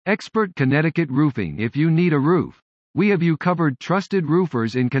Expert Connecticut Roofing. If you need a roof, we have you covered. Trusted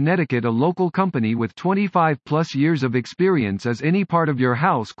Roofers in Connecticut, a local company with 25 plus years of experience. Is any part of your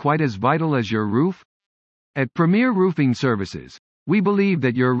house quite as vital as your roof? At Premier Roofing Services, we believe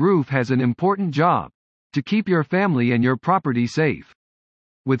that your roof has an important job to keep your family and your property safe.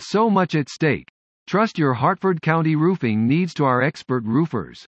 With so much at stake, trust your Hartford County roofing needs to our expert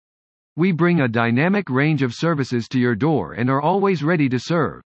roofers. We bring a dynamic range of services to your door and are always ready to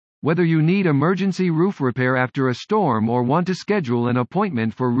serve. Whether you need emergency roof repair after a storm or want to schedule an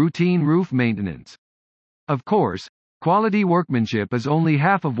appointment for routine roof maintenance. Of course, quality workmanship is only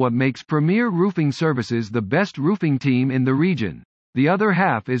half of what makes Premier Roofing Services the best roofing team in the region. The other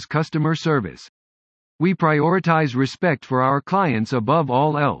half is customer service. We prioritize respect for our clients above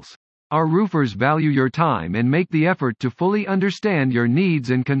all else. Our roofers value your time and make the effort to fully understand your needs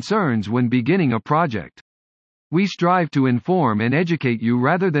and concerns when beginning a project. We strive to inform and educate you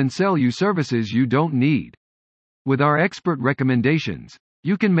rather than sell you services you don't need. With our expert recommendations,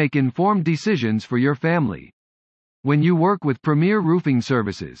 you can make informed decisions for your family. When you work with Premier Roofing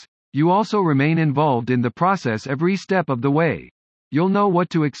Services, you also remain involved in the process every step of the way. You'll know what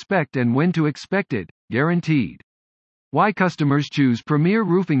to expect and when to expect it, guaranteed. Why customers choose Premier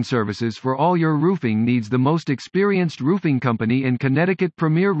Roofing Services for all your roofing needs. The most experienced roofing company in Connecticut,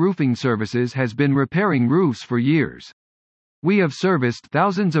 Premier Roofing Services has been repairing roofs for years. We have serviced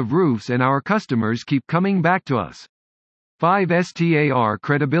thousands of roofs and our customers keep coming back to us. 5-star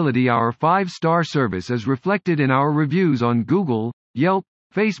credibility. Our 5-star service is reflected in our reviews on Google, Yelp,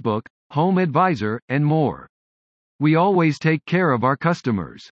 Facebook, Home Advisor, and more. We always take care of our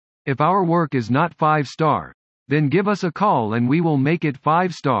customers. If our work is not 5-star, then give us a call and we will make it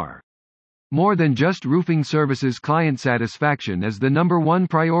 5-star. More than just roofing services, client satisfaction is the #1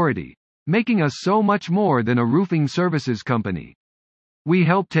 priority, making us so much more than a roofing services company. We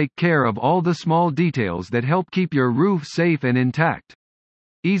help take care of all the small details that help keep your roof safe and intact.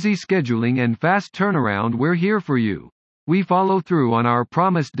 Easy scheduling and fast turnaround. We're here for you. We follow through on our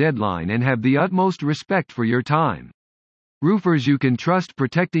promised deadline and have the utmost respect for your time. Roofers you can trust,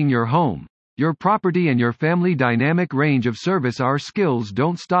 protecting your home, your property and your family. Dynamic range of service. Our skills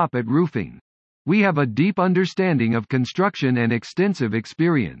don't stop at roofing. We have a deep understanding of construction and extensive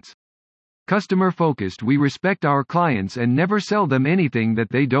experience. Customer focused. We respect our clients and never sell them anything that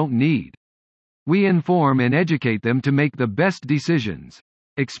they don't need. We inform and educate them to make the best decisions.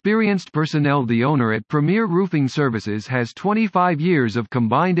 Experienced personnel. The owner at Premier Roofing Services has 25 years of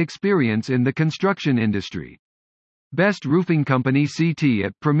combined experience in the construction industry. Best roofing company. CT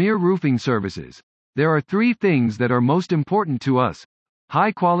at Premier Roofing Services. There are 3 things that are most important to us: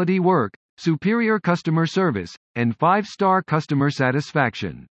 high quality work, superior customer service, and 5-star customer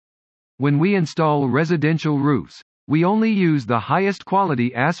satisfaction. When we install residential roofs, we only use the highest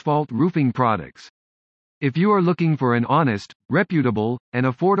quality asphalt roofing products. If you are looking for an honest, reputable, and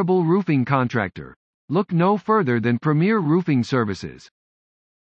affordable roofing contractor, look no further than Premier Roofing Services.